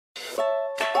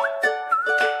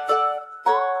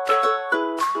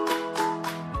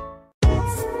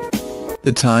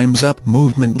The Time's Up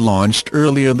movement launched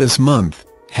earlier this month,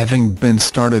 having been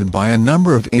started by a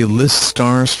number of A-list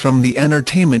stars from the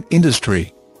entertainment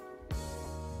industry.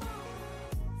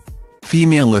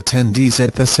 Female attendees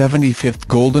at the 75th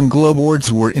Golden Globe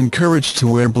Awards were encouraged to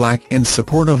wear black in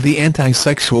support of the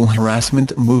anti-sexual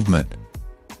harassment movement.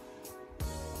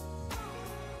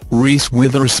 Reese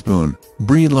Witherspoon,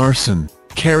 Brie Larson,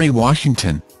 Kerry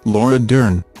Washington, Laura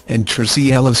Dern, and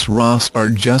Tracee Ellis Ross are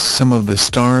just some of the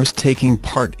stars taking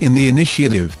part in the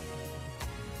initiative.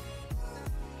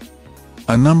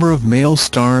 A number of male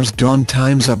stars donned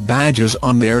Time's Up badges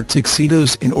on their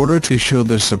tuxedos in order to show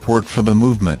their support for the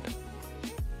movement.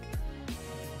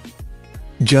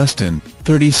 Justin,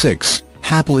 36,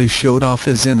 happily showed off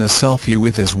his in a selfie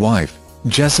with his wife,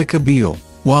 Jessica Biel,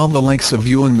 while the likes of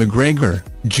Ewan McGregor,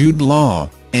 Jude Law,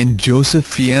 and Joseph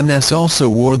Fiennes also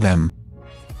wore them.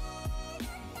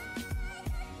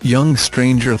 Young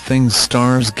Stranger Things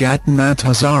stars Gaten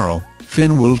Matarazzo,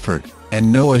 Finn Wolfhard,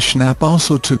 and Noah Schnapp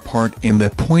also took part in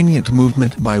the poignant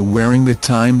movement by wearing the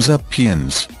Time's Up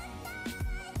pins.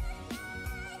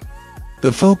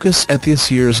 The focus at this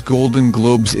year's Golden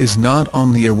Globes is not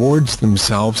on the awards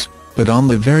themselves, but on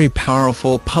the very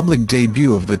powerful public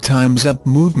debut of the Time's Up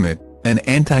movement, an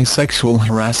anti-sexual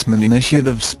harassment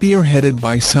initiative spearheaded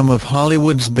by some of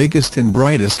Hollywood's biggest and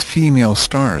brightest female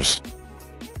stars.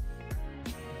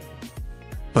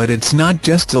 But it's not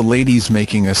just the ladies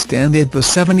making a stand at the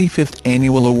 75th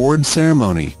annual award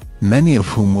ceremony, many of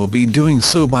whom will be doing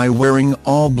so by wearing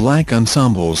all-black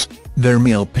ensembles. Their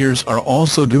male peers are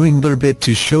also doing their bit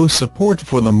to show support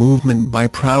for the movement by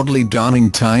proudly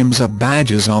donning Time's Up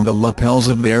badges on the lapels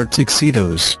of their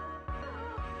tuxedos.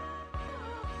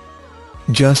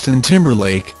 Justin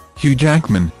Timberlake, Hugh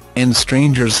Jackman, and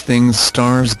Stranger Things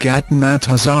stars Gaten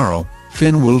Matarazzo,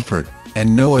 Finn Wolfhard,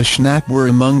 and Noah Schnapp were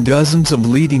among dozens of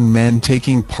leading men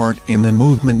taking part in the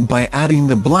movement by adding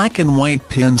the black and white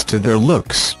pins to their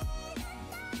looks.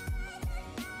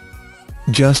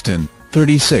 Justin,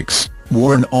 36,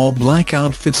 wore an all-black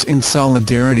outfits in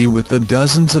solidarity with the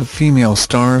dozens of female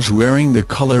stars wearing the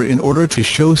color in order to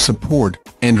show support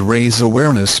and raise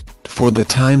awareness for the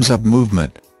Time's Up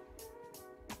movement.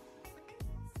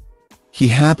 He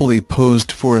happily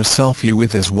posed for a selfie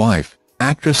with his wife,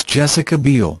 actress Jessica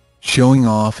Biel, showing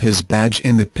off his badge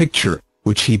in the picture,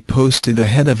 which he posted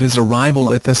ahead of his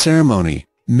arrival at the ceremony,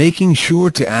 making sure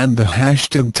to add the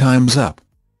hashtag Time's Up.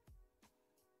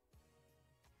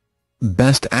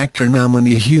 Best Actor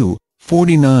nominee Hugh,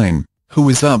 49, who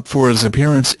was up for his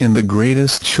appearance in The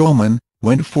Greatest Showman,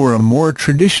 went for a more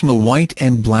traditional white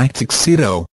and black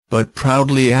tuxedo, but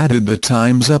proudly added the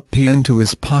Time's Up pin to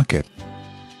his pocket.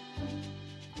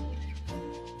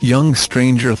 Young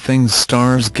Stranger Things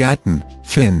stars Gaten,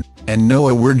 Finn, and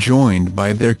Noah were joined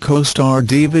by their co-star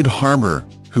David Harbour,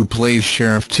 who plays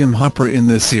Sheriff Tim Hopper in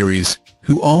the series,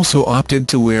 who also opted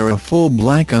to wear a full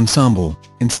black ensemble,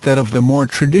 instead of the more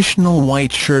traditional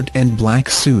white shirt and black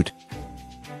suit.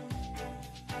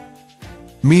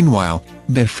 Meanwhile,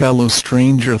 their fellow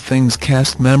Stranger Things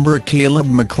cast member Caleb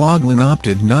McLaughlin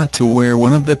opted not to wear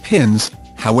one of the pins,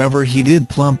 however he did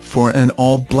plump for an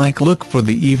all-black look for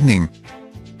the evening.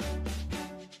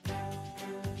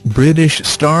 British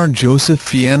star Joseph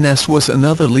Fiennes was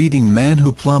another leading man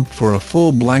who plumped for a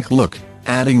full black look,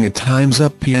 adding a Time's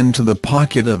Up pin to the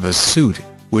pocket of his suit,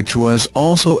 which was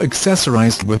also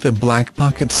accessorized with a black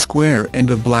pocket square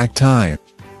and a black tie.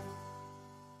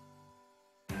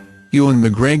 Ewan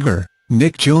McGregor,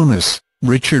 Nick Jonas,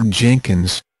 Richard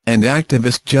Jenkins, and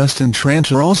activist Justin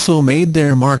Tranter also made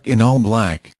their mark in all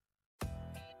black.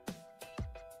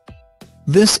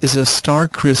 This is a star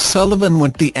Chris Sullivan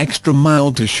went the extra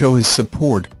mile to show his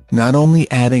support, not only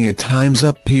adding a Time's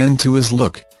Up pin to his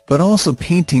look, but also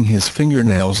painting his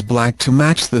fingernails black to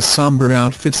match the somber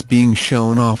outfits being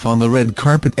shown off on the red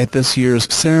carpet at this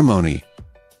year's ceremony.